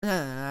Do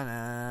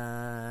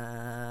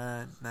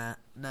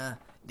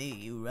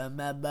you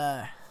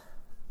remember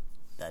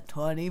the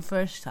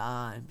 21st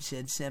time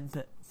since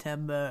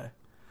September?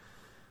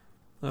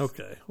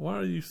 Okay, why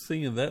are you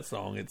singing that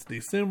song? It's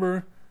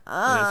December,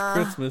 and it's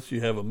Christmas.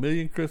 You have a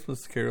million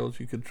Christmas carols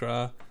you could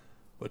try,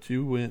 but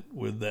you went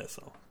with that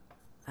song.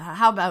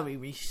 How about we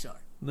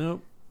restart?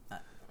 Nope.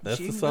 That's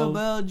Jingle the song.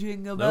 bell,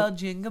 jingle bell,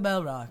 jingle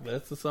bell rock.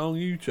 That's the song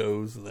you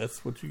chose, and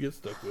that's what you get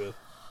stuck with.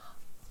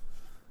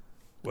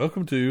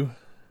 Welcome to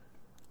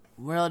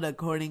World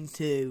According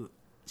to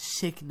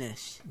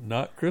Sickness.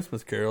 Not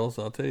Christmas carols,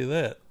 I'll tell you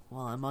that.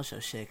 Well, I'm also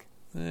sick.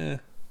 Did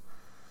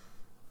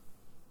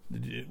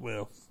you?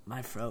 Well,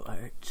 my throat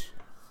hurts.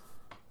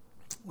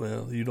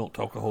 Well, you don't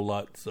talk a whole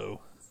lot,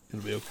 so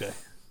it'll be okay.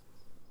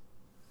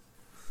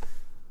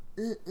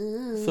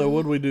 So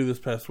what did we do this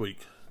past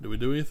week? Did we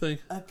do anything?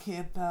 A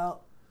camp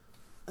out,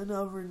 an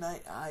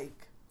overnight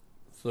hike.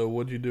 So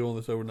what did you do on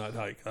this overnight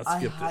hike?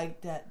 I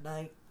hiked at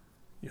night.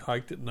 You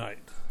hiked at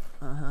night?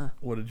 Uh-huh.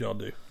 What did y'all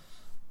do?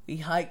 We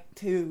hiked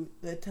to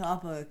the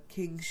top of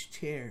King's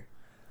Chair.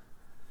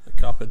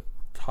 The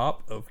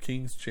top of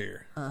King's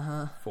Chair?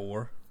 Uh-huh.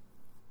 For?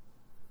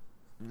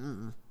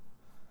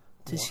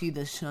 To see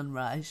the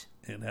sunrise.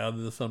 And how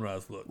did the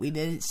sunrise look? We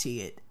didn't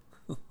see it.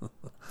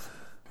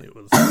 It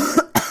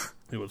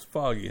was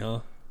foggy, huh?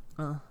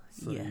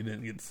 So yeah. You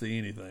didn't get to see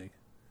anything.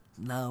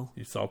 No.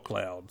 You saw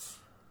clouds.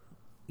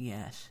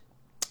 Yes.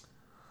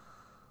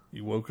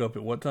 You woke up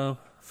at what time?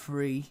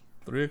 3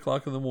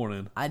 o'clock in the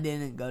morning. I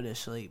didn't go to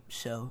sleep,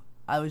 so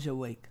I was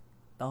awake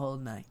the whole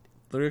night.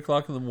 3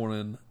 o'clock in the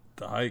morning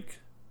to hike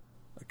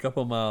a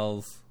couple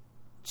miles.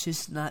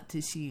 Just not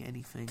to see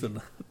anything.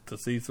 To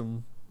see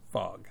some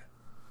fog.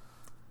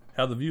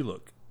 How'd the view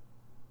look?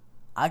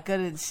 I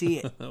couldn't see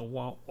it.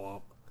 Womp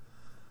womp.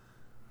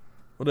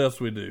 What else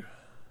did we do?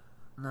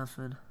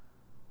 Nothing.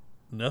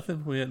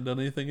 Nothing? We hadn't done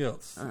anything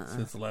else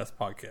since the last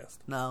podcast.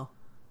 No.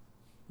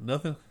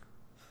 Nothing?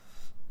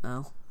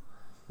 No.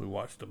 We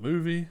watched a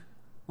movie.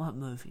 What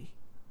movie?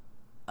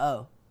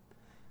 Oh.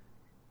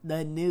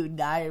 The new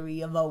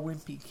Diary of a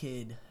Wimpy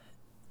Kid.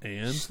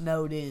 And?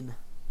 Snowed In.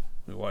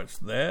 We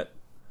watched that.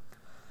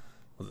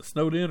 Was it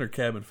Snowed In or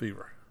Cabin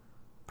Fever?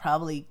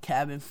 Probably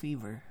Cabin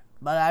Fever.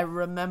 But I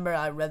remember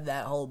I read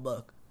that whole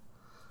book.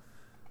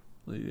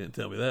 Well, you didn't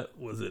tell me that.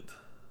 Was it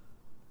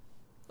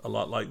a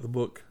lot like the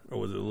book, or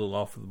was it a little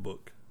off of the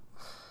book?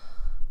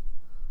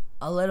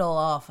 A little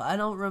off. I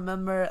don't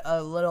remember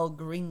a little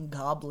green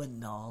goblin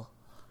doll.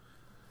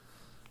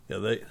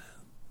 Yeah,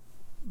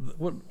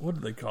 what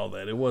did they call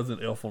that? It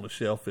wasn't Elf on the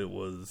Shelf. It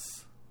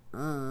was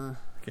I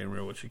can't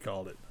remember what she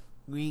called it.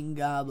 Green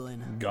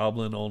Goblin.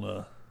 Goblin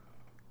on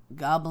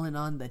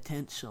the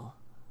tinsel.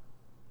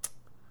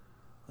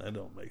 That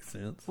don't make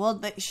sense. Well,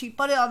 she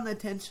put it on the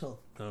tinsel.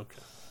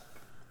 Okay.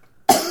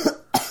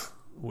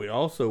 We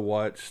also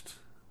watched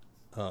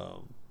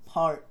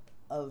part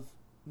of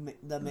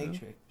the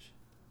Matrix.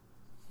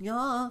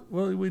 Yeah.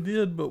 Well, we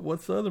did, but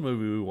what's the other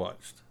movie we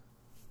watched?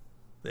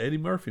 The Eddie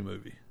Murphy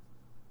movie.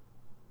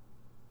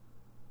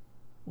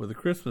 With the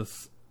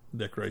Christmas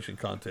decoration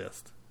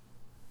contest.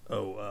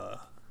 Oh,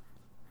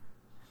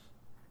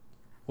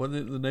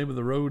 wasn't it the name of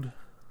the road?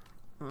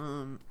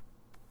 I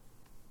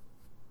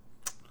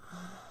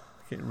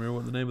can't remember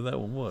what the name of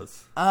that one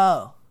was.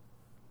 Oh.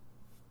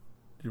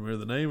 Do you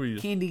remember the name? Or you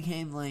Candy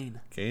Cane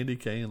Lane. Candy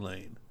Cane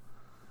Lane.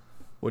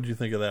 What did you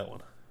think of that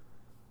one?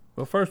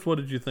 Well, first, what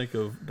did you think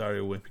of Diary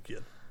of a Wimpy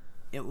Kid?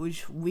 It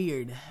was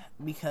weird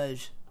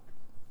because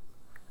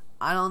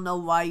I don't know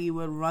why you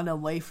would run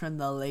away from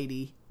the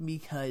lady,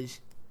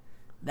 because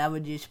that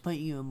would just put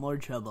you in more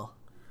trouble.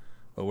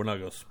 Well, we're not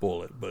going to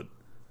spoil it, but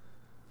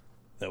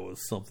that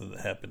was something that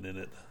happened in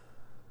it.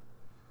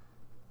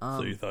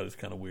 So you thought it was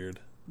kind of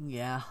weird?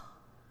 Yeah.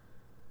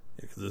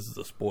 Because this is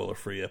a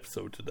spoiler-free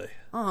episode today.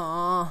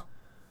 Aww. All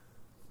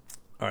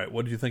right,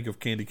 what did you think of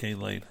Candy Cane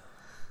Lane?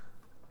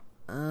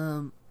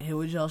 It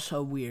was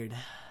also weird.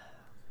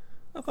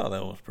 I thought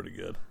that one was pretty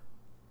good.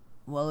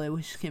 Well, it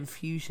was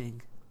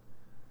confusing.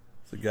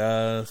 The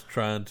guy's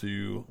trying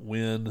to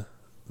win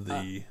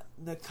the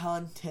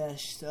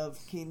contest of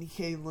Candy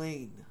Cane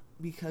Lane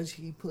because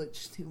he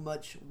puts too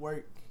much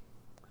work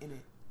in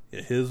it.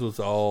 Yeah, his was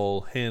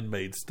all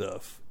handmade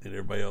stuff, and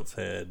everybody else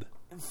had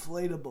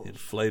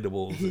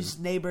inflatables. His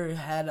neighbor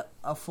had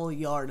a full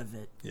yard of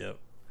it. Yep.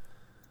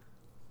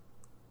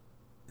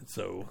 And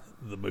so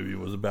the movie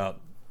was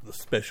about the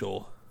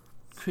special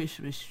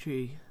Christmas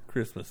tree.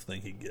 Christmas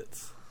thing he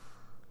gets.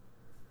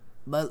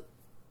 But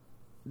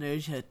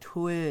there's a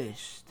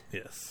twist.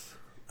 Yes.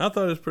 I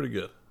thought it was pretty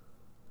good.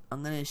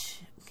 Can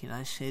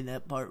I say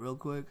that part real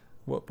quick?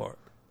 What part?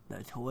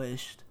 The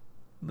twist.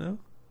 No.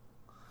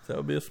 That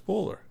would be a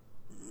spoiler.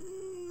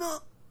 No.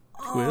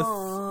 Twists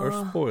or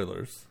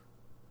spoilers.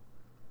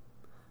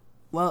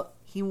 Well,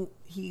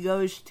 he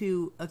goes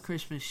to a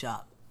Christmas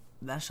shop.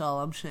 That's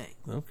all I'm saying.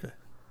 Okay.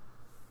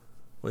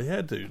 Well, he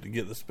had to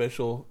get the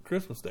special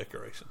Christmas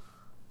decoration.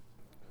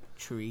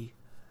 Tree.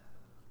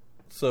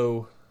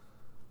 So,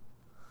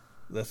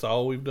 that's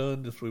all we've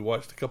done? Just we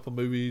watched a couple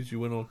movies, you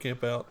went on a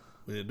camp out?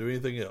 We didn't do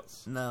anything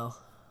else. No.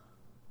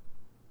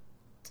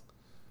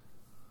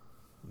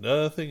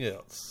 Nothing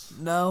else.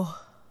 No.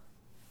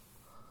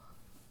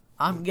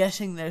 I'm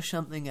guessing there's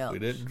something else. We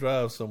didn't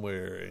drive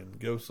somewhere and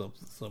go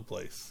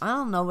someplace. I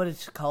don't know what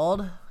it's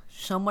called.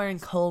 Somewhere in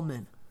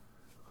Coleman.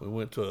 We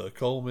went to a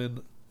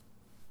Coleman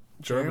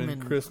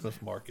German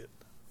Christmas market.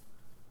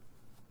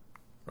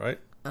 Right?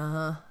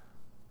 Uh-huh.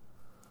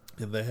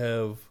 And they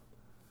have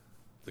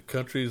the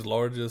country's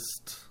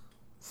largest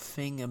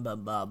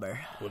Thingamabobber.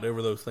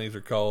 whatever those things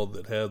are called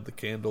that have the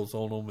candles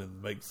on them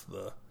and makes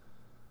the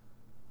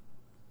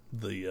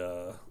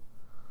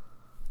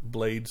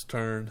blades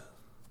turn.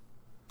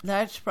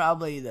 That's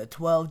probably the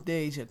 12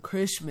 days of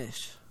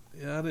Christmas.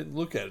 Yeah, I didn't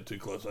look at it too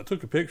close. I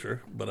took a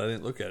picture, but I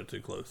didn't look at it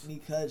too close.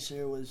 Because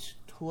there was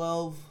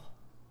 12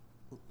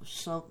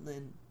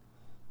 something.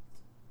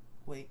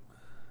 Wait.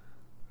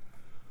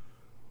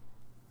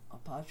 A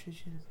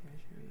partridge in a pear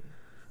tree.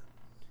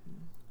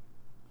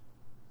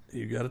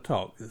 You got to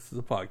talk. This is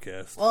a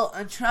podcast. Well,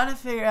 I'm trying to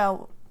figure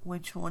out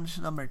which one's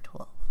number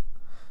 12.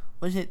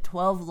 Was it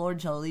 12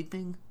 Lords a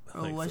Leaping?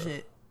 Or was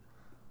it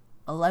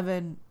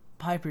 11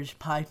 Pipers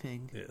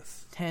Piping?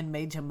 Yes. 10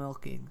 Maids a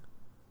Milking?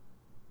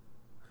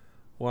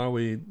 Why are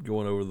we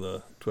going over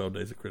the 12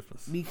 days of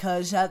Christmas?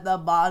 Because at the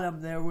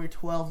bottom there were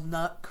 12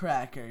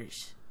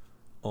 nutcrackers.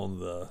 On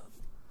the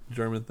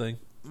German thing?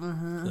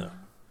 Mm-hmm. Yeah.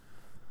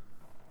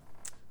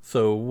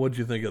 So, what'd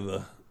you think of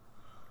the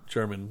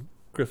German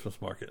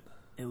Christmas market?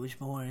 It was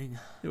boring.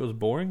 It was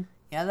boring?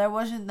 Yeah, there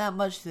wasn't that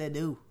much to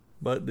do.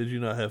 But did you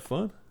not have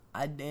fun?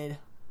 I did.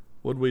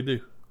 What'd we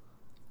do?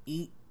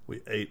 Eat.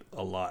 We ate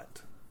a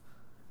lot.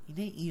 You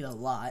didn't eat a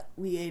lot.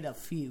 We ate a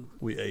few.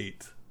 We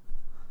ate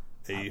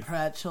A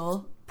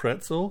pretzel.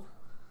 Pretzel,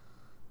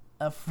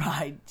 A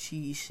fried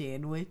cheese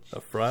sandwich.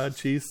 a fried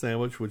cheese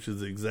sandwich, which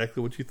is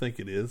exactly what you think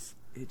it is.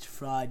 It's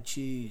fried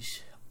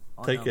cheese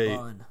on Take a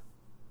bun.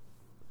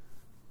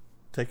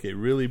 Take a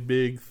really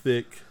big,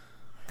 thick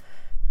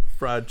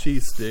fried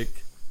cheese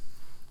stick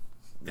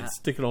and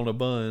stick it on a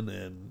bun,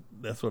 and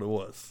that's what it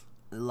was.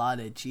 A lot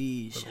of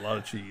cheese. But a lot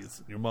of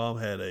cheese. Your mom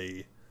had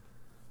a,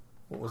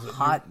 what was it?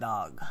 Hot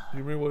dog. Do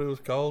you remember what it was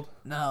called?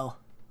 No.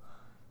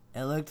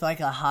 It looked like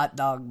a hot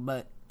dog,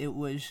 but it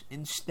was,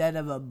 instead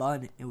of a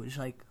bun, it was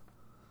like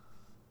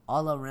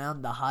all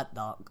around the hot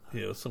dog.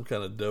 Yeah, it was some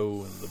kind of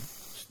dough, and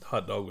the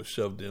hot dog was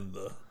shoved in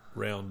the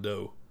round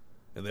dough.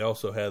 And they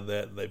also had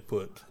that, and they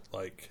put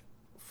like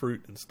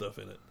fruit and stuff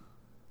in it.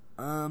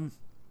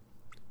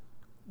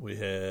 We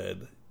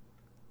had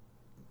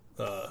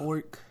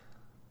Pork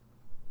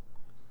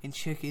and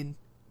chicken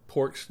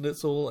pork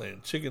schnitzel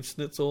and chicken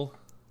schnitzel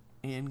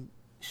and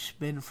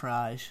spin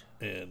fries.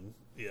 and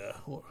yeah,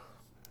 what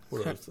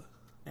are those?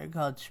 They're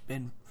called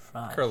spin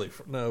fries.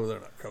 No, they're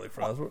not curly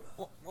fries.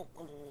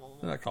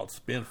 They're not called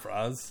spin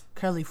fries.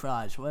 Curly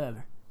fries,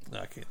 whatever. No,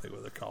 I can't think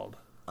what they're called.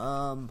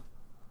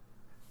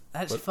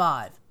 That's But-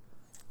 5.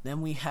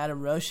 Then we had a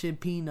roasted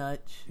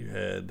peanuts. You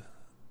had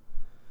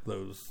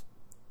those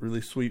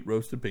really sweet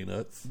roasted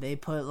peanuts. They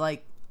put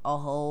like a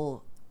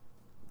whole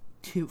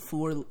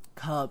 4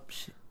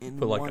 cups in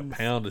Put like one. a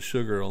pound of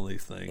sugar on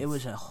these things. It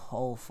was a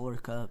whole 4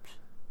 cups.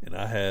 And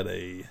I had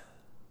a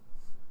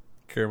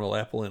caramel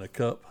apple in a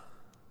cup.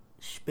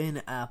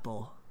 Spin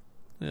apple.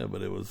 Yeah,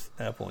 but it was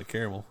apple and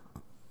caramel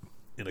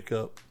in a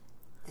cup.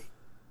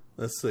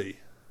 Let's see.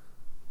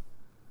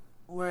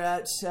 We're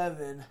at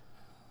 7.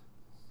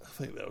 I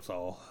think that was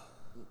all.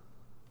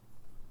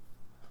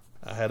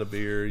 I had a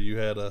beer. You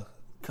had a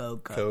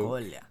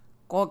Coca-Cola.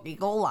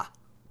 Coca-Cola.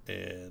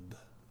 and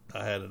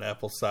I had an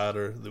apple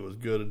cider that was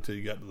good until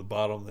you got to the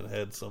bottom that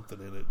had something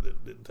in it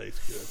that didn't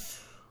taste good.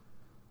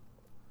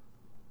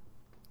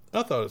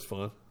 I thought it was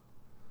fun.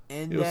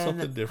 And It was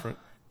something different.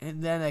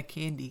 And then a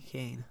candy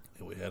cane.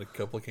 And we had a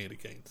couple of candy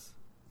canes.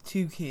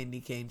 2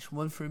 candy canes.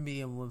 One for me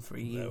and one for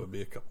you. That would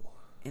be a couple.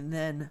 And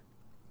then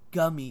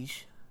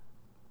gummies.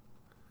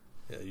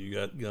 Yeah, you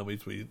got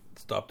gummies. We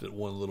stopped at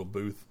one little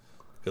booth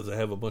because they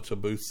have a bunch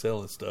of booths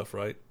selling stuff,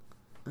 right?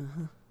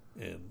 Uh-huh.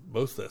 And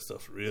most of that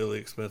stuff's really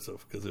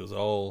expensive because it was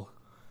all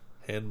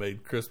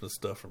handmade Christmas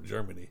stuff from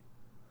Germany.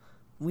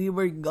 We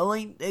were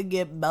going to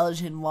get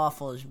Belgian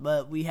waffles,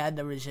 but we had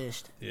to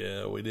resist.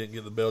 Yeah, we didn't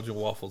get the Belgian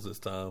waffles this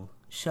time.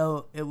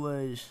 So it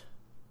was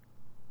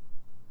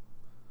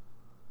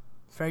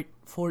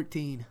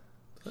 14.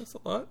 That's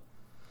a lot.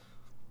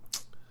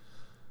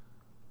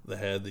 They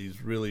had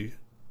these really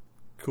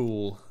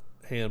cool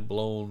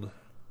hand-blown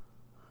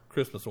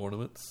Christmas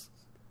ornaments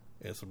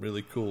and some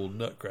really cool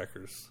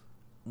nutcrackers.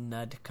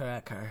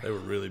 Nutcracker. They were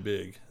really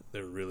big.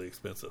 They were really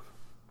expensive.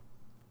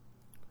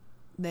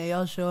 They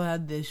also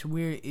had this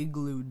weird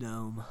igloo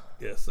dome.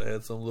 Yes, they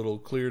had some little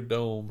clear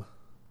dome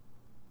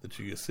that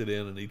you could sit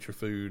in and eat your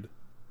food.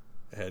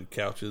 It had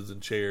couches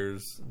and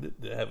chairs. Did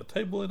it have a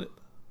table in it?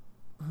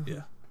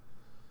 Yeah.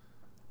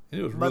 And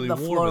it was really but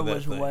the warm floor in that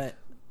was thing. wet.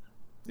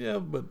 Yeah,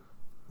 but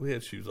we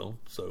had shoes on,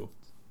 so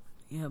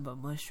Yeah, but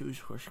my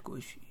shoes were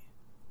squishy.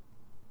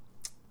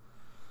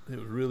 it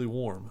was really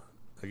warm.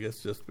 I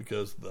guess just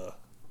because the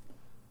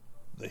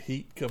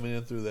heat coming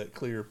in through that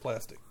clear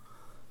plastic.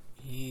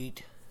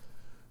 Heat.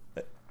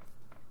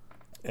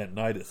 At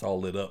night, it's all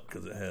lit up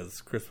because it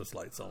has Christmas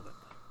lights on it.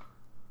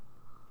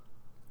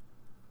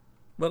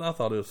 But I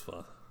thought it was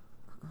fun.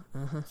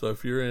 So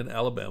if you're in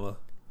Alabama,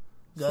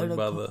 swing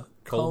by the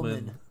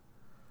Coleman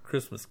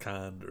Christmas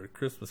Kind or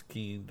Christmas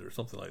Kind or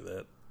something like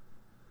that.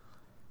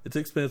 It's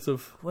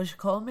expensive. Was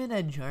Coleman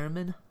a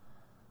German?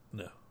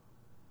 No.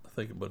 I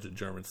think a bunch of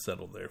Germans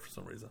settled there for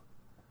some reason.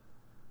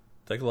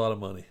 Take a lot of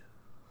money.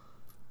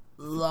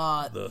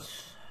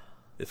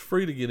 It's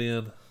free to get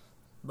in,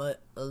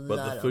 but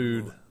the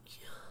food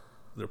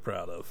they're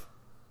proud of.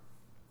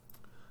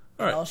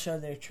 All right. Also,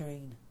 their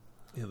train.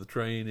 Yeah, the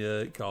train. Yeah,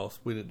 it costs.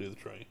 We didn't do the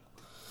train.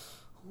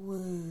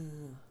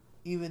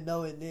 Even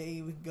though it didn't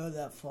even go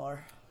that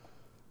far.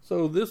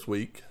 So this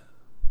week,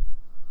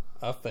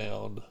 I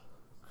found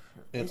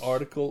an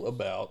article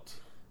about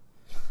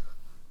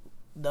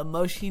the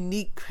most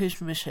unique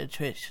Christmas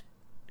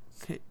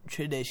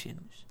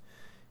traditions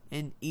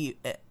in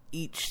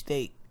each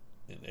state.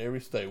 In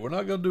every state. We're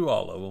not going to do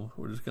all of them.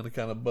 We're just going to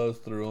kind of buzz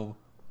through them.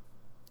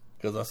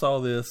 Because I saw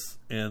this,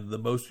 and the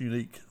most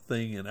unique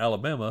thing in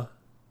Alabama,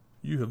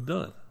 you have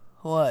done.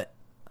 What?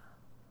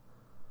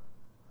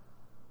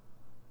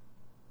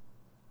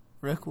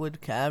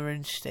 Rookwood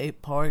Cavern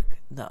State Park,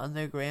 the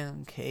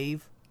underground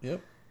cave.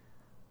 Yep.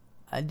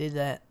 I did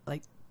that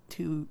like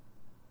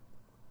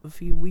a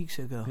few weeks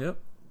ago. Yep.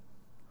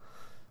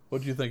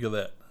 What do you think of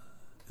that?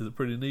 Is it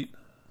pretty neat?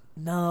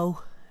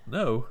 No.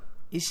 No?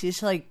 It's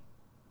just like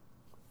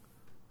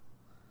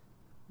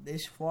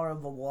this far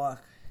of a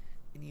walk,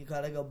 and you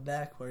gotta go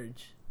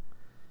backwards.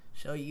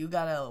 So you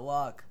gotta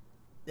walk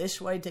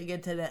this way to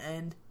get to the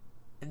end,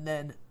 and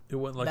then it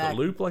wasn't like a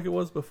loop like it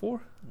was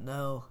before?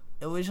 No.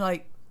 It was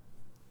like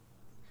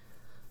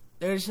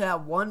there's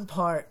that one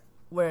part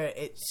where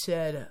it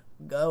said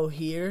go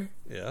here.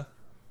 Yeah.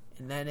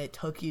 And then it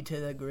took you to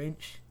the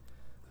Grinch.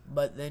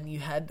 But then you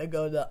had to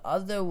go the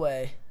other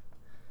way.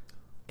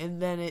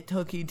 And then it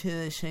took you to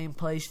the same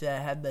place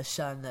that had the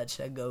sign that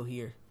said go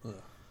here. Yeah.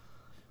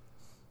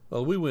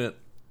 Well, we went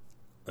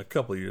a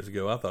couple of years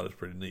ago. I thought it was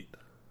pretty neat.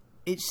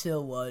 It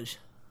still was.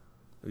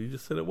 You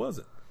just said it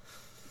wasn't.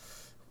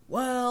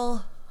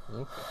 Well.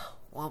 Okay.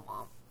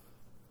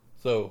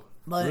 So,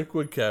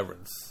 Rookwood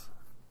Caverns.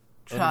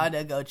 Try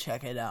to go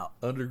check it out.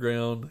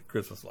 Underground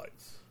Christmas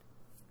lights.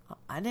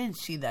 I didn't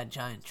see that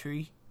giant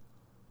tree.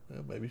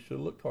 Yeah, maybe you should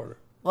have looked harder.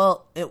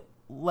 Well,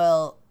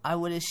 I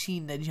would have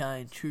seen the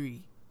giant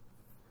tree.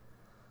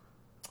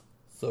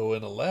 So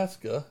in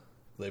Alaska,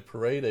 they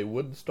parade a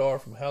wooden star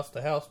from house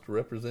to house to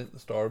represent the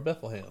Star of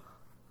Bethlehem.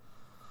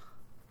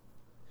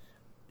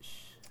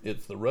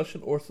 It's the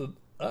Russian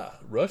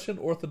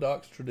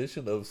Orthodox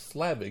tradition of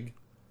slabbing,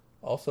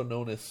 also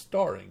known as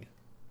starring.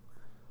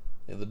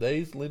 In the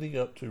days leading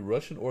up to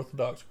Russian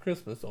Orthodox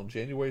Christmas on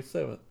January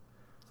 7th,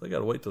 so they got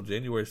to wait till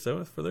January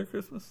 7th for their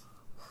Christmas?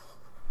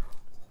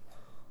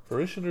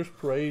 Parishioners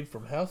parade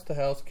from house to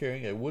house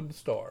carrying a wooden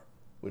star,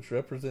 which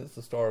represents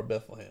the Star of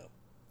Bethlehem.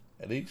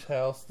 At each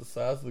house, the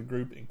size of the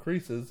group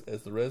increases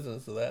as the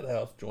residents of that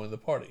house join the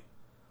party.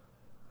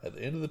 At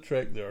the end of the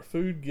trek, there are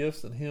food,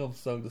 gifts, and hymns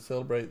sung to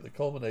celebrate the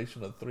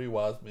culmination of the three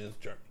wise men's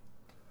journey.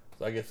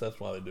 So I guess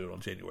that's why they do it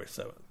on January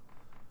 7th.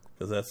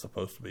 Because that's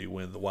supposed to be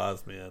when the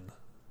wise men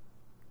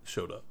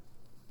showed up.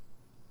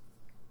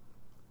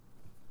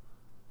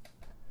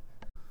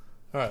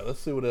 Alright, let's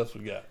see what else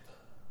we got.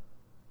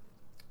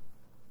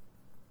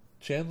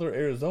 Chandler,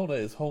 Arizona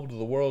is home to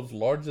the world's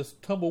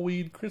largest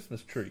tumbleweed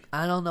Christmas tree.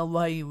 I don't know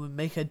why you would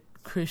make a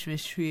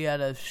Christmas tree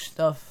out of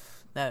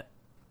stuff that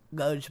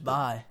goes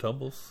by.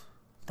 Tumbles?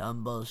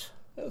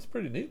 That's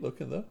pretty neat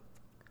looking, though.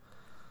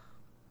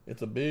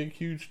 It's a big,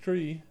 huge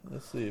tree.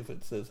 Let's see if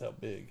it says how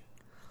big.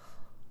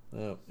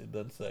 No, it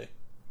doesn't say.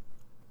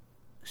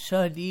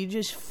 So, do you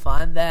just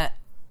find that,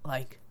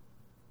 like...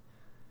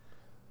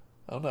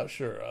 I'm not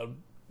sure.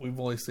 We've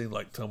only seen,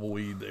 like,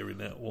 tumbleweed every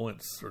now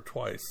once or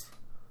twice.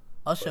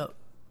 Also...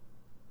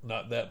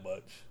 Not that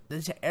much.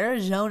 Does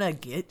Arizona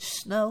get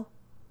snow?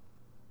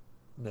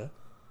 No.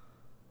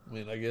 I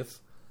mean, I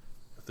guess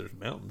if there's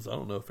mountains. I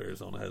don't know if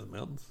Arizona has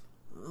mountains.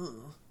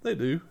 They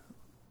do.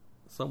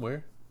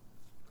 Somewhere.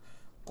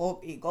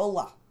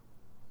 Coca-Cola.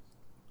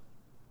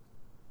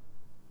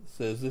 It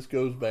says this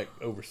goes back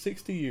over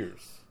 60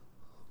 years.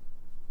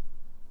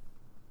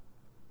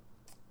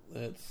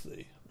 Let's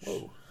see.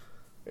 Whoa.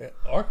 At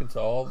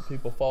Arkansas,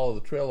 people follow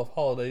the trail of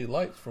holiday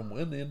lights from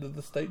one end of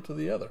the state to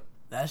the other.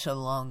 That's a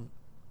long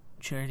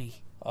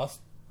journey.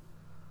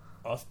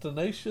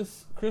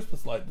 Ostentatious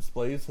Christmas light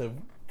displays have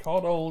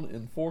caught on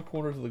in four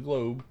corners of the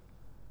globe,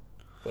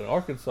 but in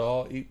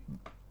Arkansas,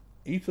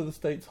 each of the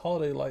state's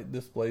holiday light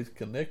displays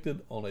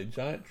connected on a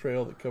giant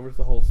trail that covers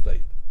the whole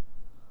state.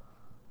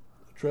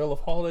 The trail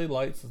of holiday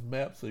lights is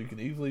mapped so you can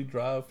easily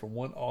drive from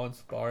one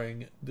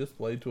awe-inspiring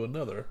display to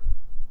another,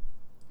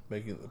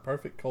 making it the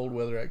perfect cold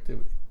weather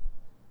activity.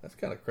 That's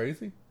kind of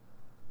crazy.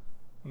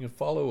 You can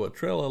follow a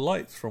trail of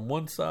lights from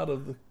one side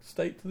of the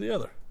state to the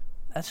other.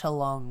 That's a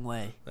long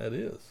way. That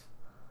is.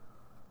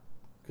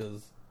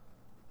 Because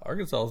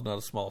Arkansas is not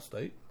a small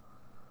state.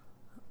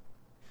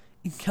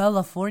 In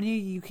California,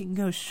 you can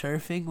go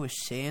surfing with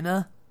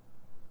Santa.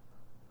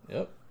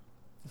 Yep.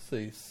 Let's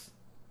see.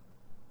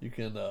 You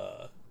can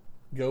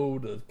go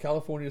to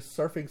California's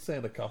Surfing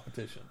Santa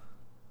competition.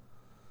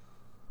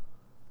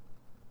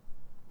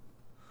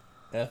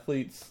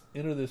 Athletes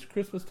enter this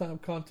Christmas time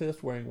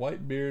contest wearing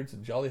white beards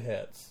and jolly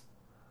hats.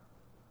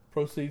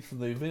 Proceeds from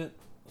the event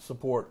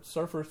support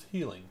Surfers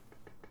Healing,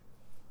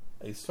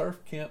 a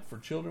surf camp for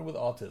children with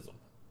autism.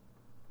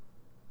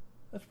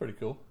 That's pretty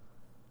cool.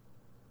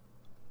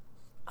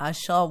 I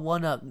saw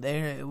one up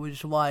there. It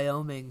was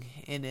Wyoming,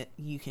 and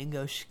you can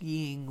go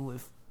skiing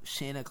with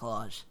Santa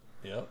Claus.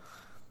 Yep.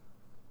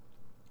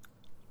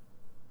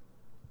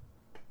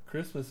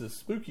 Christmas is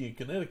spooky in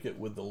Connecticut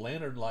with the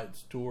Lantern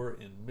Lights tour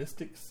in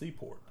Mystic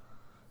Seaport.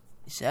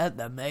 Is that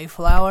the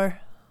Mayflower?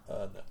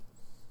 No.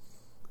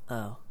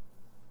 Oh.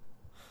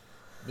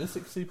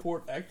 Mystic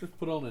Seaport actors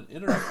put on an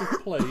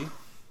interactive play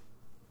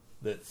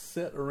that's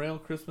set around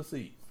Christmas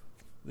Eve.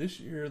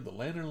 This year, the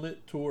Lantern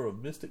Lit tour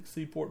of Mystic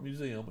Seaport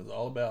Museum is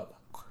all about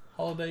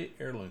holiday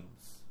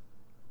heirlooms.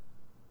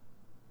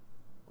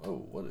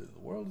 Oh, what in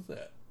the world is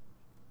that?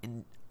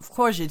 And of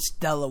course, it's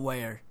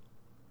Delaware.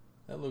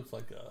 That looks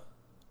like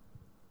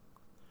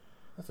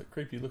that's a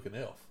creepy looking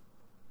elf.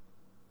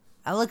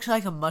 That looks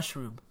like a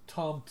mushroom.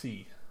 Tom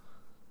T.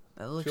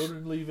 That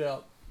Children leave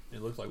out.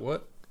 It looks like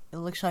what? It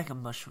looks like a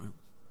mushroom.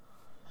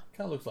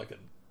 Kind of looks like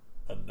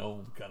a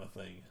gnome kind of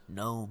thing.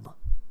 Gnome.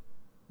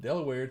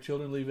 Delaware,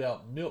 children leave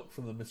out milk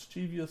from the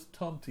mischievous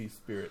tomty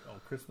spirit on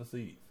Christmas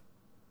Eve.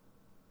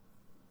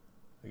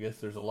 I guess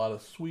there's a lot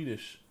of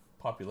Swedish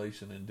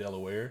population in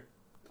Delaware,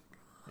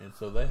 and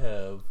so they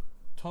have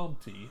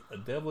tomty, a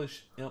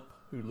devilish imp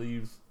who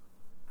leaves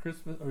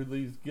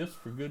gifts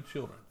for good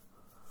children.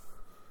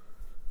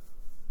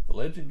 The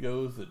legend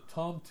goes that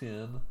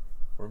tomtin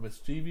were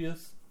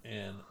mischievous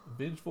and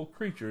vengeful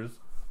creatures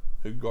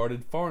who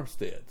guarded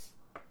farmsteads,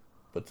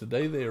 but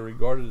today they are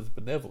regarded as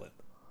benevolent.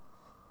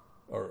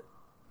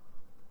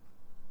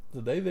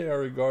 Today they are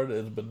regarded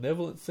as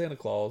benevolent Santa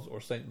Claus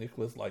or St.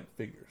 Nicholas-like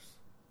figures.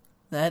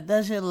 That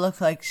doesn't look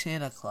like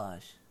Santa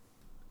Claus.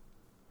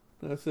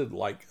 I said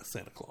like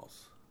Santa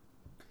Claus.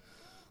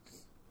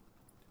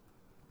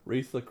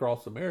 Wreaths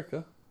across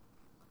America.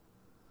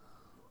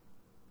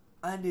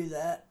 I do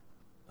that.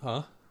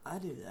 Huh? I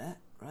do that,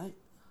 right?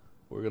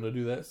 We're going to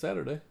do that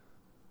Saturday.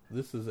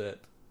 This is at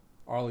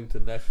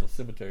Arlington National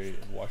Cemetery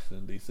in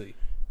Washington, D.C.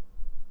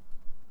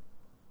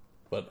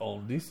 But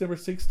on December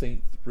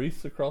 16th,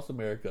 Wreaths Across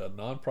America, a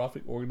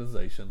non-profit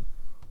organization,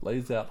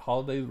 lays out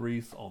holiday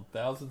wreaths on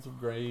thousands of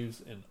graves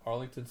in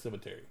Arlington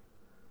Cemetery,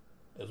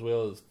 as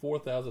well as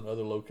 4,000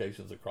 other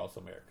locations across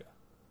America.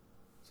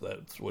 So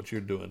that's what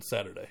you're doing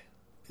Saturday,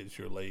 is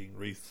you're laying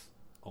wreaths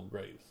on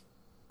graves.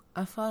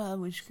 I thought I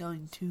was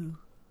going to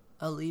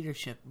a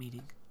leadership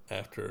meeting.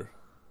 After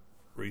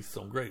wreaths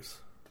on graves.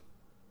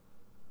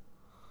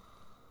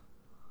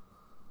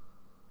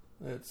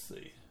 Let's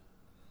see.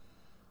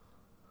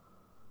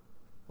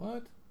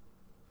 What?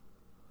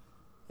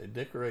 They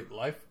decorate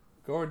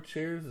lifeguard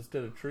chairs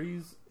instead of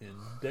trees in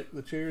Deck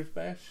the Chairs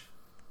Bash.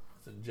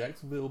 It's in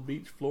Jacksonville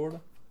Beach,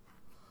 Florida.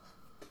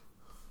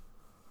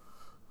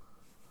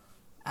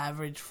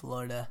 Average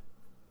Florida.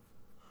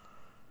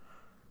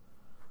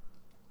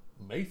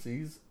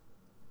 Macy's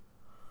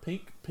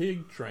Pink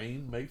Pig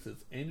Train makes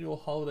its annual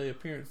holiday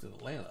appearance in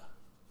Atlanta.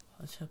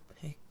 What's a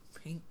pink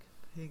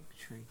pig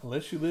train?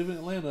 Unless you live in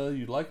Atlanta,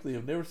 you likely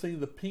have never seen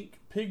the Pink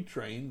Pig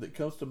Train that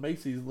comes to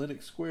Macy's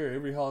Lenox Square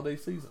every holiday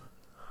season.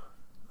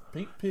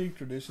 Pink Pig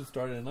tradition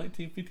started in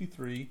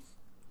 1953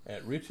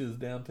 at Rich's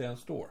downtown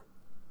store.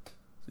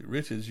 See,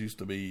 Rich's used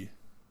to be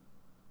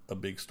a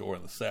big store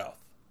in the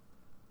South,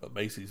 but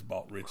Macy's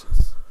bought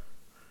Rich's.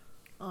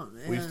 Oh,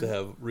 man. We used to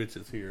have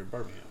Rich's here in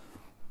Birmingham.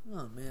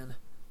 Oh, man.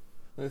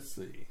 Let's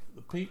see.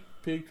 The Pink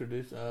Pig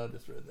tradition, I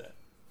just read that,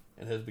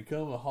 and has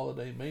become a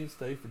holiday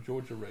mainstay for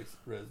Georgia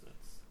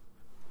residents.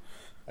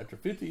 After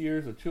 50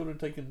 years of children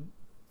taking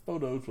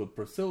photos with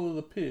Priscilla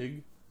the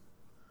pig,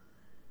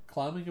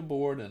 climbing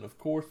aboard, and of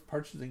course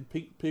purchasing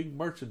Pink Pig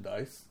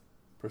merchandise,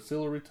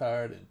 Priscilla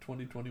retired in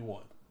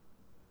 2021.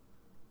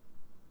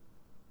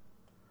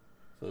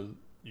 So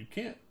you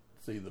can't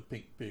see the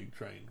Pink Pig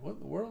train. What in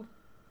the world?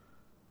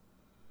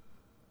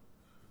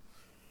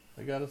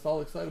 They got us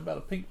all excited about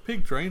a Pink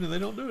Pig train and they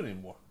don't do it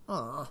anymore.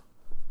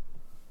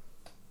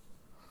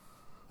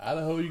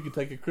 Idaho, you can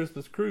take a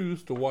Christmas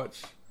cruise to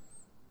watch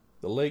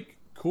the Lake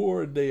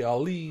Coeur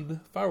d'Alene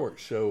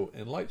fireworks show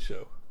and light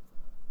show.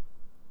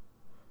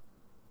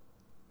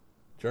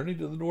 Journey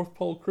to the North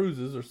Pole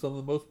cruises are some of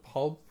the most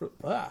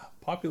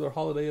popular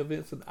holiday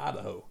events in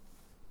Idaho.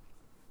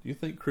 Do you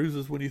think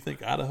cruises when you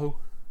think Idaho?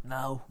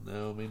 No.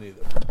 No, me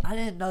neither. I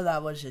didn't know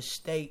that was a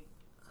state.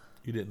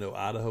 You didn't know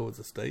Idaho was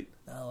a state?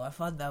 No, I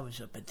thought that was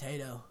a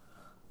potato.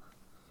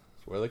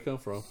 That's where they come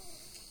from.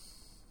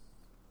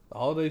 The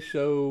holiday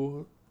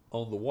show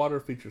on the water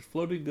features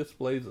floating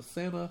displays of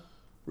Santa,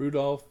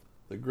 Rudolph,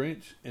 the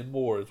Grinch, and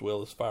more, as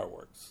well as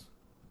fireworks.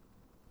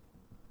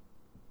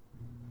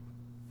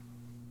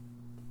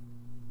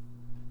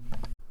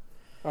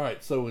 All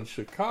right, so in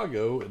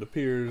Chicago, it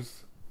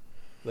appears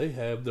they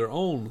have their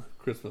own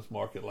Christmas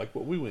market like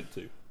what we went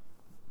to.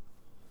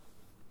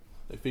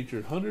 They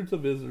featured hundreds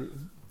of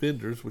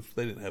vendors, which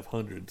they didn't have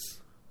hundreds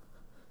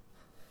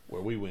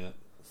where we went,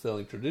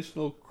 selling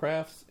traditional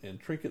crafts and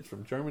trinkets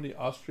from Germany,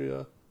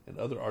 Austria, and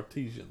other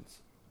artisans.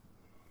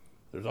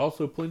 There's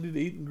also plenty to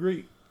eat and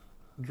greet.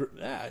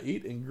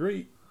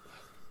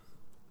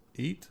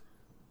 Eat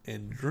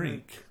and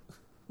drink.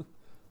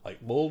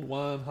 Like mulled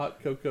wine,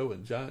 hot cocoa,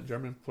 and giant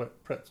German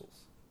pretzels.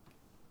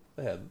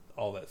 They had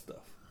all that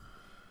stuff.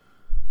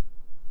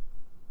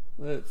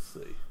 Let's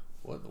see.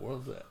 What in the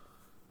world is that?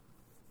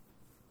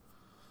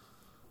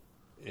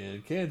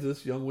 In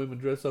Kansas, young women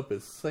dress up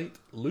as Saint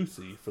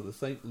Lucy for the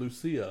Saint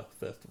Lucia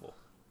Festival.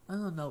 I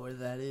don't know where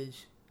that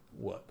is.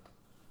 What?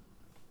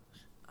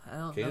 I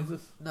don't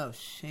Kansas? know. No,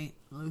 Saint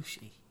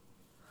Lucy.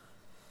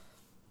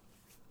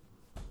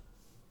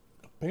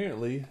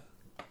 Apparently,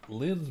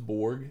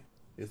 Lindsborg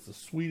is the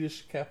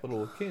Swedish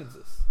capital of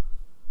Kansas.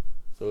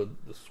 So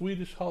the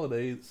Swedish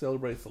holiday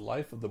celebrates the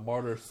life of the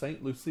martyr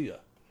Saint Lucia,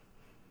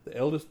 the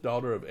eldest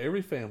daughter of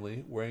every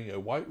family, wearing a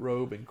white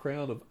robe and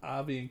crown of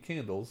ivy and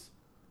candles,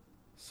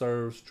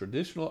 serves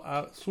traditional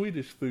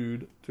Swedish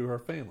food to her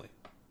family.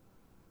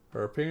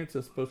 Her appearance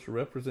is supposed to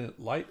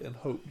represent light and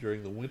hope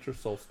during the winter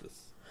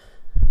solstice.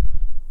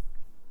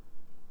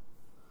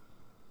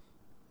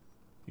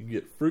 You can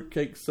get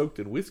fruitcake soaked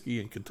in whiskey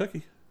in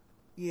Kentucky.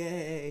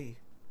 Yay.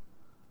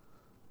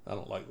 I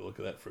don't like the look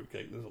of that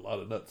fruitcake. There's a lot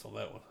of nuts on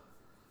that one.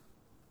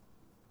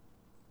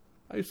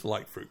 I used to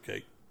like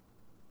fruitcake.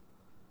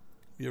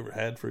 You ever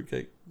had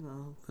fruitcake?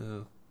 No. Yeah.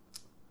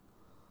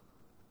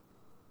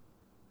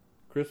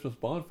 Christmas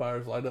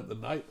bonfires light up the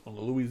night on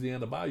the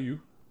Louisiana Bayou.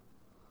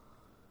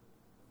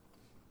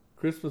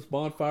 Christmas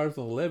bonfires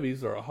on the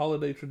levees are a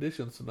holiday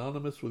tradition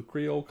synonymous with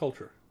Creole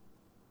culture.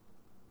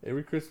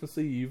 Every Christmas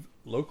Eve,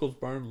 locals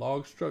burn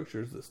log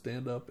structures that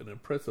stand up an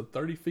impressive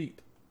 30 feet.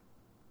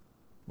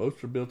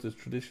 Most are built as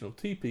traditional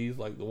teepees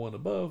like the one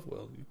above.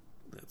 Well,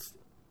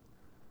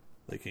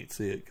 they can't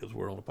see it because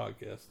we're on a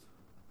podcast,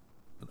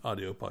 an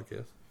audio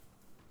podcast.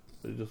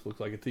 But it just looks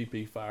like a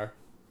teepee fire.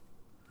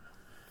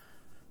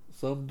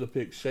 Some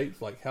depict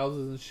shapes like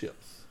houses and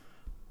ships.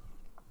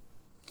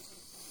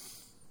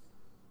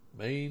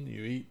 Maine,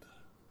 you eat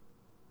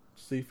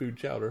seafood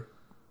chowder.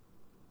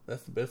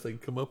 That's the best they can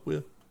come up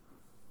with.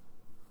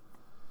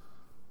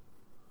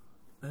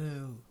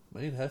 Ooh.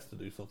 Maine has to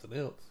do something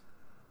else.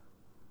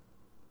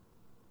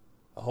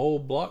 A whole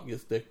block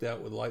gets decked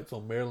out with lights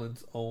on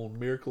Maryland's own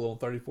Miracle on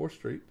 34th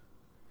Street.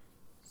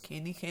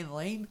 Candy Cane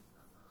Lane?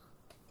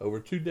 Over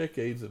 2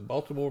 decades in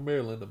Baltimore,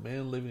 Maryland, a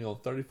man living on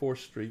 34th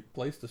Street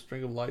placed a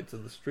string of lights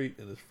in the street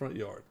in his front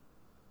yard.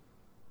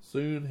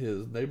 Soon,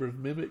 his neighbors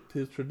mimicked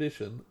his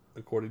tradition,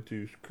 according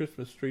to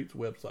Christmas Street's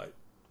website.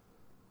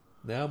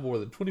 Now, more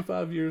than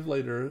 25 years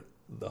later,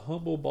 the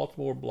humble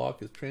Baltimore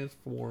block is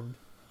transformed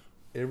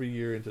every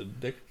year into a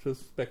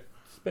decorative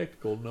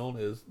spectacle known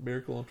as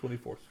Miracle on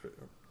 24th Street.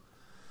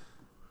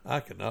 I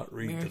cannot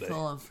read Miracle today.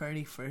 on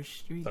 31st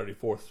Street?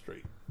 34th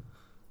Street.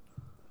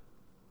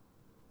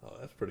 Oh,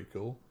 that's pretty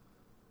cool.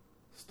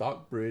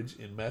 Stockbridge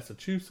in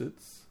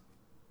Massachusetts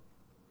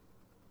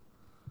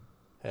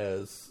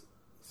has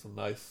some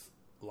nice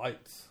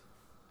lights.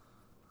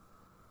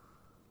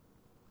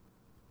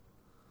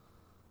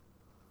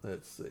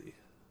 Let's see.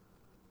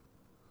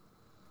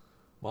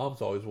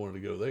 Mom's always wanted to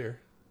go there.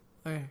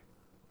 Where?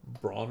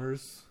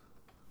 Bronner's.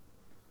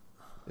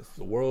 It's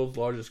the world's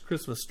largest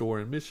Christmas store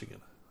in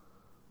Michigan.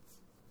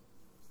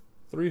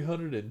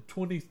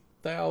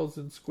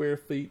 320,000 square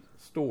feet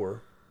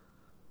store.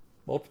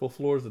 Multiple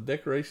floors of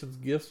decorations,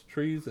 gifts,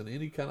 trees, and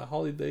any kind of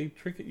holiday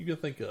trinket you can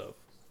think of.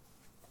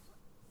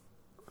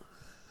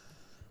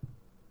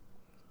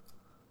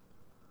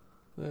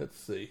 Let's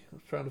see. I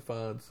was trying to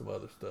find some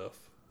other stuff.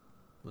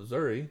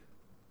 Missouri.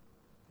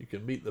 You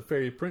can meet the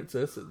fairy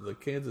princess at the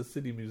Kansas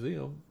City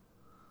Museum.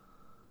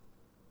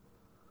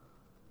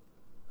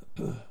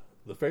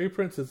 The fairy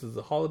princess is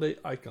a holiday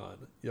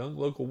icon. Young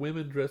local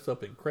women dress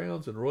up in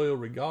crowns and royal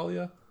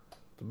regalia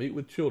to meet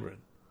with children.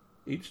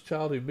 Each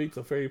child who meets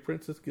a fairy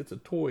princess gets a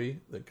toy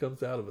that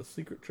comes out of a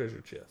secret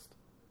treasure chest.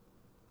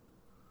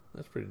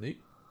 That's pretty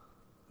neat.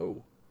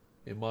 Oh,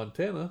 in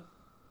Montana,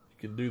 you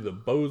can do the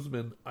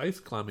Bozeman Ice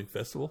Climbing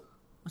Festival.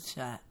 What's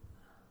that?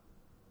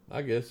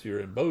 I guess you're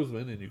in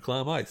Bozeman and you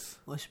climb ice.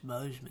 What's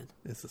Bozeman?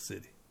 It's a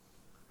city.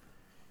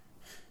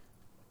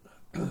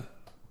 I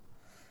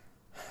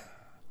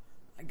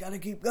gotta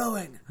keep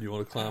going. You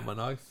want to climb on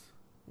ice?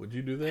 Would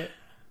you do that?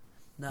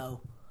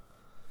 No.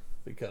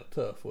 Be kind of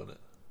tough, wouldn't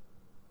it?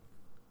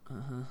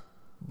 Uh-huh.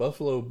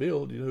 Buffalo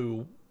Bill. Do you know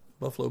who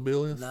Buffalo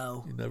Bill is?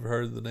 No. You never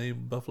heard the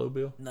name Buffalo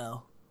Bill?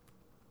 No.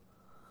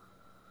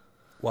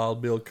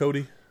 Wild Bill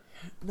Cody?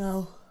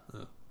 No.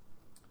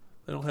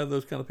 They don't have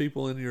those kind of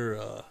people in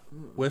your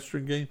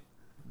Western game?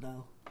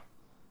 No.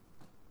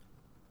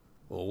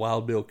 Well,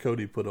 Wild Bill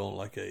Cody put on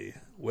like a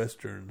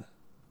Western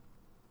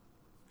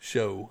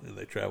show, and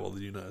they travel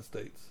the United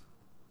States.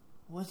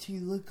 What's he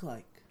look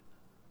like?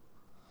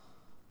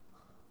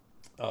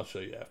 I'll show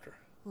you after.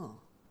 Oh.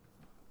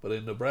 But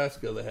in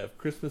Nebraska, they have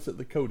Christmas at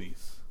the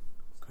Cody's.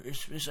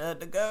 Christmas at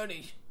the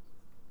Cody's.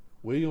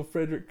 William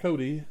Frederick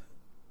Cody,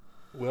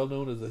 well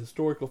known as a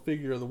historical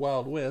figure of the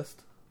Wild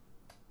West.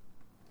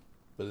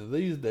 But in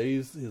these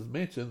days, his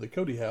mansion, the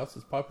Cody House,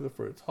 is popular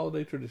for its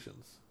holiday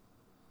traditions.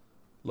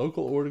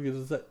 Local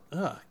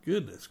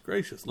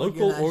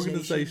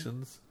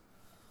organizations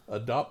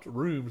adopt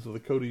rooms of the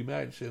Cody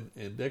mansion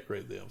and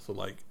decorate them. So,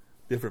 like,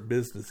 different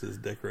businesses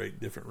decorate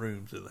different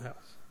rooms in the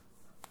house.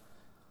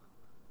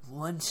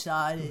 One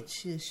side,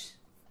 it's just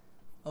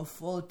a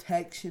full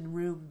Texan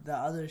room. The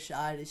other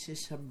side is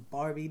just some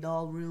Barbie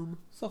doll room.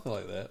 Something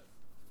like that.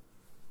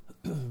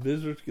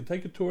 Visitors can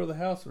take a tour of the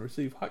house and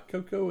receive hot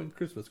cocoa and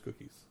Christmas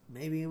cookies.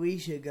 Maybe we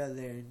should go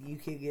there and you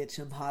can get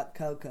some hot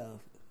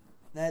cocoa.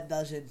 That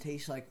doesn't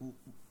taste like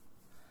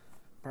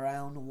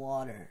brown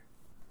water.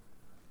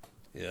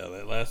 Yeah,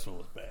 that last one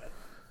was bad.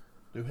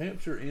 New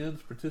Hampshire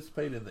Inns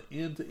participate in the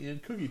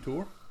end-to-end cookie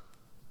tour.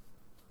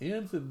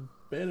 Inns and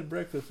bed and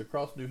breakfasts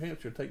across New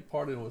Hampshire take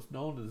part in what's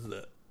known as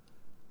the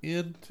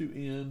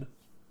end-to-end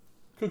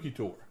cookie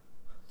tour.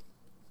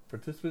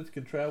 Participants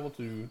can travel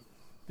to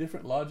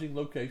different lodging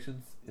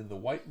locations in the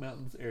White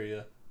Mountains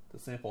area to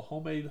sample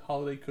homemade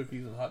holiday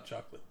cookies and hot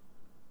chocolate,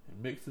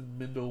 and mix and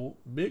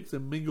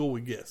mingle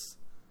with guests.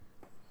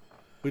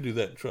 We do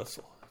that in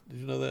Trussell. Did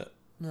you know that?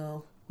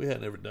 No. We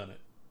hadn't ever done it,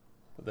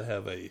 but they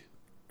have a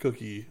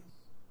cookie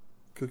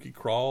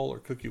crawl or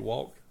cookie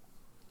walk.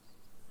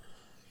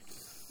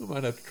 We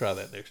might have to try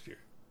that next year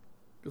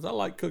because I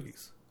like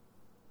cookies.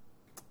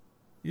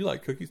 You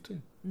like cookies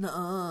too?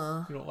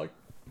 Nuh-uh. You don't like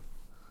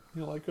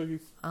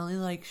cookies? I only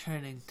like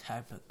certain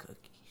type of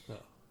cookies. No.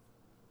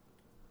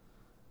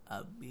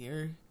 A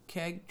beer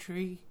keg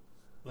tree.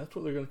 That's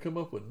what they're going to come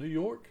up with. New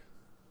York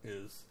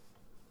is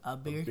a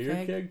beer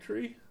keg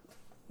tree.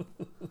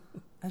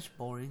 That's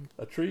boring.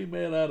 A tree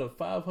made out of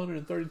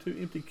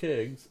 532 empty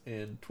kegs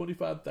and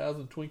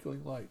 25,000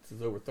 twinkling lights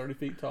is over 30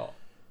 feet tall.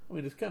 I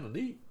mean, it's kind of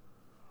neat.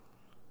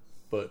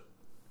 But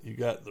you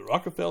got the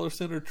Rockefeller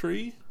Center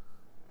tree.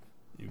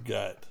 You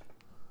got,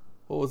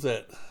 what was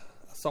that?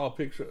 I saw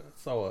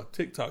a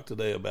TikTok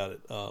today about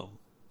it.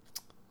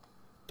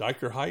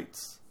 Diker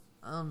Heights.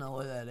 I don't know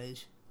what that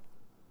is.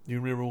 You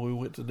remember when we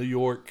went to New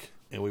York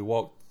and we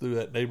walked through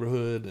that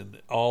neighborhood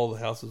and all the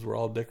houses were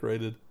all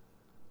decorated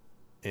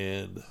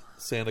and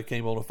Santa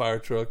came on a fire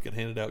truck and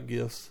handed out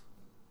gifts?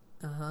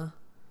 Uh-huh.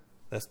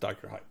 That's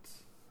Diker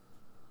Heights.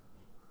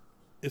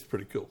 It's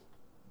pretty cool.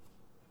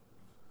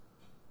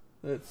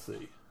 Let's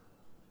see.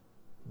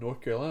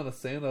 North Carolina,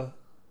 Santa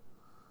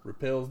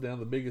rappels down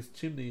the biggest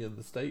chimney in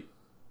the state,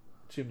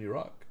 Chimney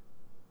Rock.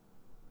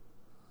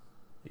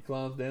 He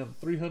climbs down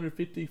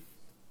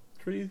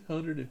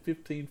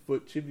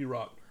 315-foot Chimney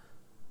Rock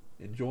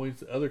and joins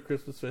the other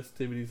Christmas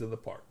festivities in the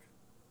park.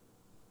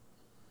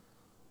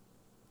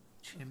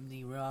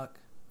 Chimney Rock.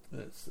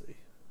 Let's see.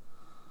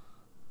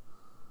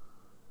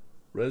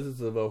 Residents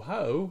of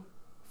Ohio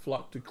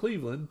flock to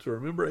Cleveland to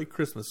remember A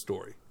Christmas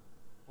Story.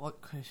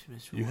 What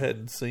Christmas one? You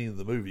hadn't seen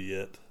the movie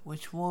yet.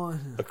 Which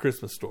one? A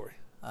Christmas Story.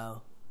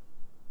 Oh.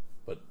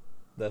 But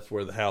that's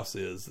where the house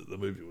is that the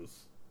movie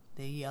was.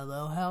 The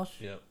yellow house?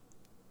 Yep.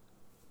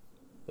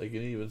 They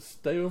can even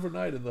stay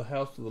overnight in the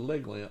house with a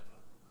leg lamp.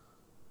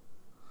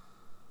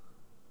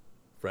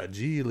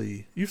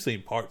 Fragile. You've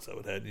seen parts of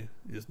it, hadn't you?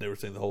 You just never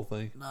seen the whole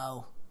thing?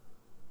 No.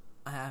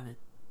 I haven't.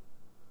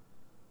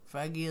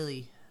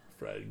 Fragile.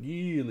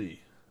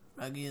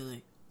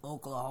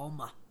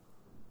 Oklahoma.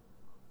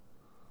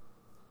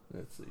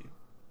 Let's see.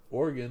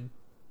 Oregon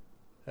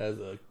has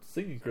a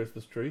singing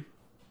Christmas tree.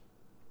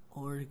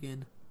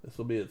 Oregon. This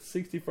will be its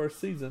 61st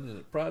season, and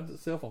it prides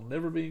itself on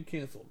never being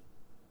canceled.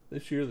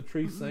 This year, the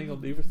tree sang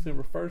on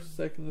December 1st,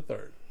 2nd, and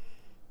 3rd.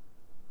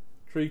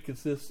 The tree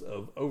consists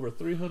of over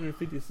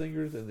 350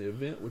 singers, and the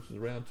event, which is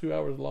around 2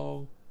 hours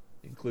long,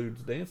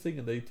 includes dancing,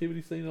 a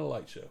nativity scene, and a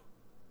light show.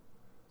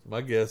 So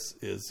my guess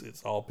is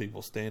it's all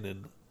people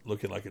standing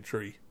looking like a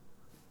tree,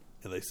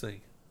 and they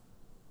sing.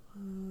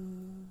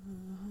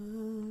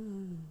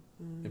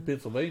 In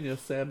Pennsylvania,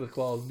 Santa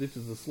Claus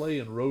ditches a sleigh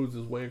and rows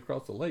his way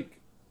across a lake.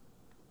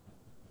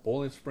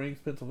 Boiling Springs,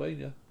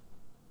 Pennsylvania.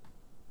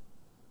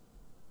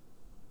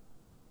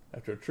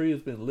 After a tree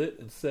has been lit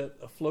and set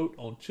afloat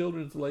on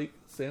Children's Lake,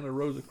 Santa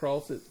rows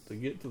across it to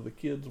get to the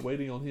kids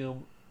waiting on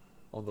him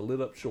on the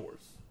lit-up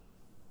shores.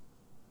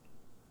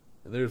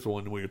 And there's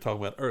one we were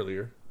talking about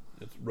earlier.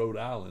 It's Rhode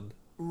Island.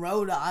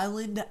 Rhode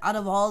Island? Out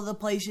of all the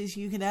places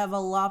you can have a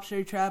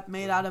lobster trap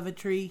made out of a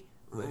tree,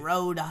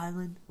 Rhode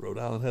Island? Rhode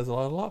Island has a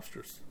lot of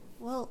lobsters.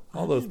 Well,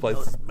 all those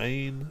places.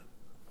 Maine,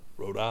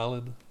 Rhode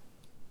Island.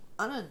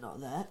 I didn't know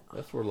that.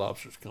 That's where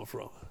lobsters come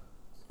from.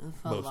 I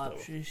thought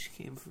lobsters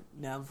came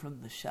down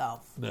from the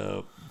south.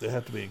 No, they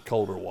have to be in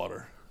colder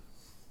water.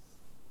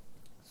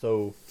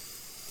 So,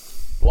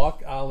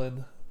 Block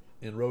Island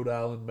in Rhode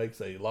Island makes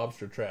a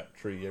lobster trap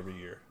tree every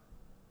year.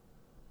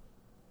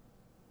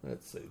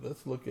 Let's see.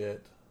 Let's look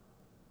at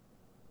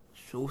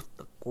South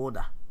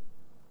Dakota.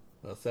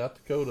 South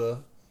Dakota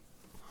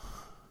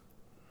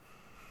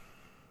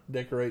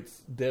decorates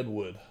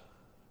deadwood.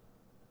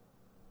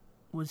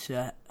 What's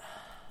that?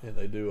 and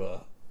they do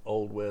a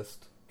Old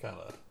West kind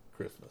of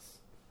Christmas.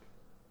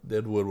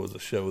 Deadwood was a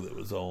show that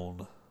was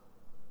on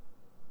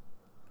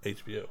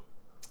HBO,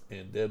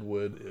 and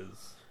Deadwood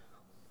is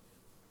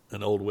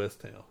an Old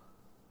West town.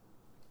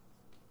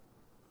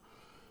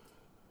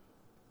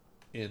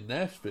 In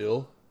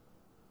Nashville,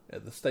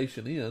 at the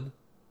Station Inn,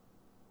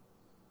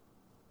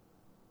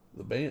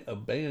 a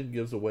band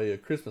gives away a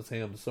Christmas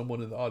ham to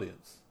someone in the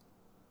audience.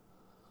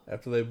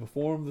 After they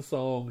perform the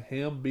song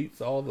 "Ham Beats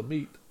All the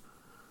Meat,"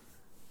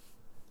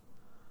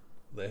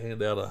 they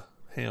hand out a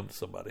ham to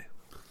somebody.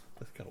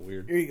 That's kind of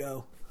weird. Here you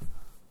go.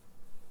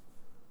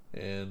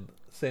 And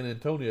San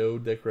Antonio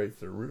decorates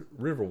the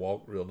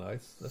Riverwalk real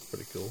nice. That's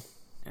pretty cool.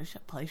 There's a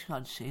place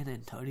called San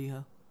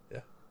Antonio. Yeah.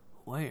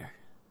 Where?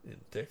 In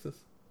Texas.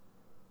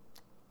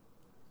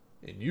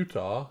 In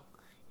Utah,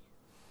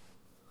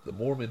 the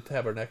Mormon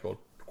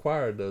Tabernacle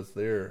Choir does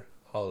their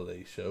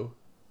holiday show.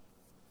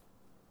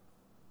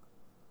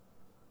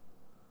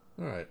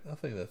 All right, I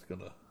think that's going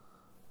to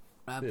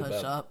wrap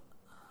us up.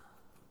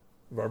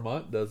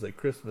 Vermont does a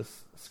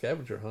Christmas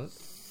scavenger hunt.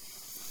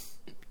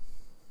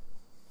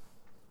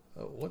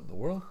 Oh, what in the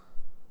world?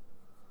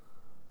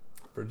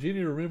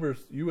 Virginia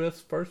remembers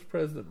U.S. first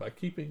president by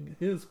keeping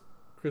his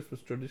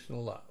Christmas tradition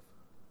alive.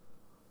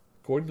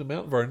 According to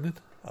Mount Vernon,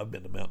 I've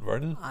been to Mount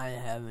Vernon. I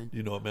haven't.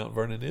 You know what Mount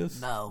Vernon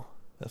is? No.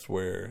 That's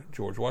where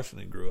George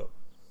Washington grew up.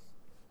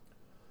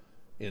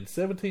 In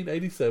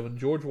 1787,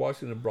 George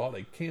Washington brought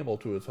a camel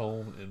to his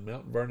home in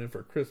Mount Vernon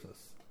for Christmas.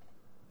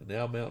 And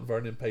now Mount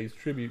Vernon pays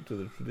tribute to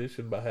the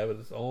tradition by having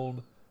its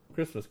own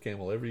Christmas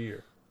camel every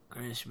year.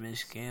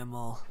 Christmas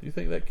camel. You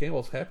think that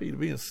camel's happy to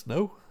be in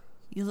snow?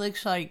 He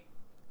looks like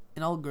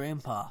an old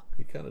grandpa.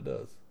 He kind of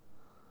does.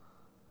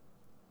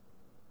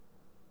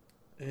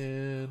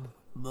 And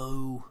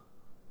Moo.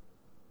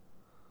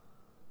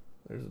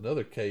 there's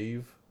another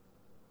cave.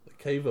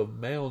 The Cave of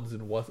Mounds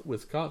in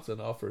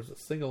Wisconsin offers a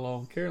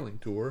sing-along caroling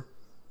tour.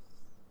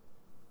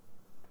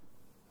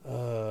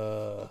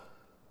 The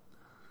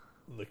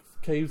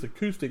cave's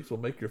acoustics will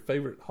make your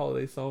favorite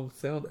holiday song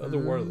sound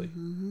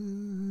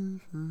otherworldly.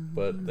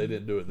 But they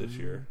didn't do it this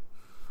year.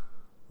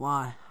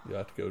 Why? You'll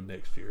have to go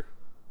next year.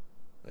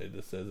 It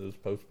just says it was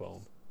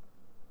postponed.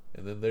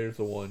 And then there's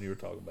the one you were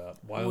talking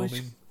about.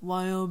 Wyoming.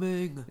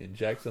 Wyoming. In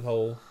Jackson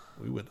Hole.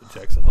 We went to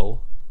Jackson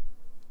Hole.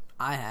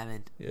 I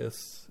haven't.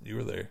 Yes, you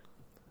were there.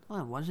 Oh,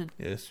 I wasn't.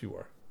 Yes, you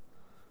were.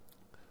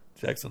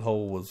 Jackson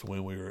Hole was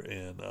when we were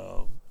in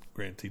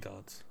Grand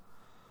Tetons.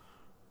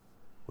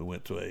 We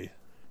went to it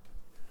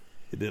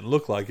didn't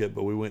look like it,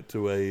 but we went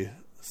to a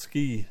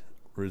ski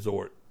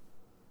resort.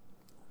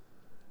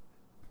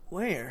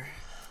 Where?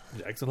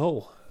 Jackson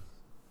Hole.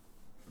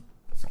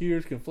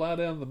 Skiers can fly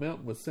down the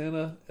mountain with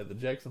Santa at the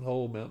Jackson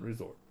Hole Mountain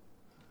Resort.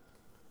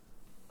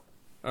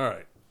 All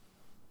right.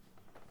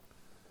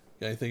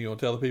 Got anything you want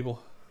to tell the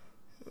people?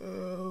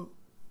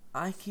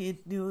 I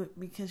can't do it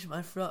because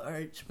my throat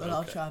hurts, but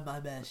I'll try my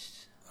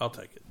best. I'll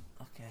take it.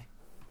 Okay.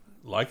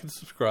 Like and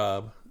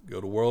subscribe. Go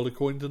to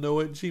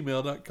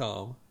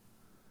worldaccordingtonoah@gmail.com.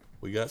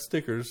 We got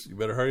stickers. You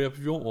better hurry up if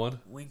you want one.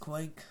 Wink,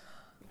 wink.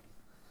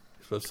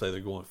 You're supposed to say they're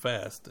going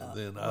fast, and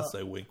then I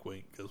say wink,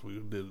 wink, because we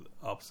did the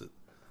opposite.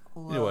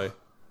 Well, Anyway,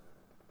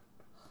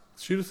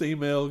 shoot us an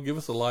email. Give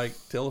us a like.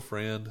 Tell a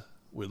friend.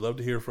 We'd love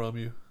to hear from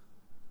you.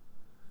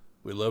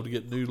 We'd love to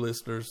get new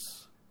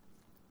listeners.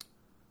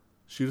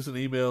 Shoot us an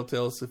email.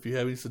 Tell us if you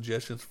have any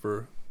suggestions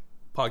for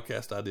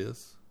podcast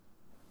ideas.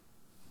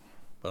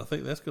 But I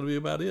think that's going to be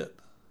about it.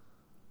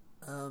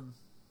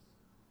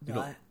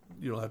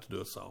 You don't have to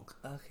do a song.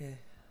 Okay.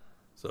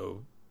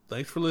 So,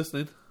 thanks for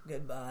listening.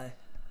 Goodbye.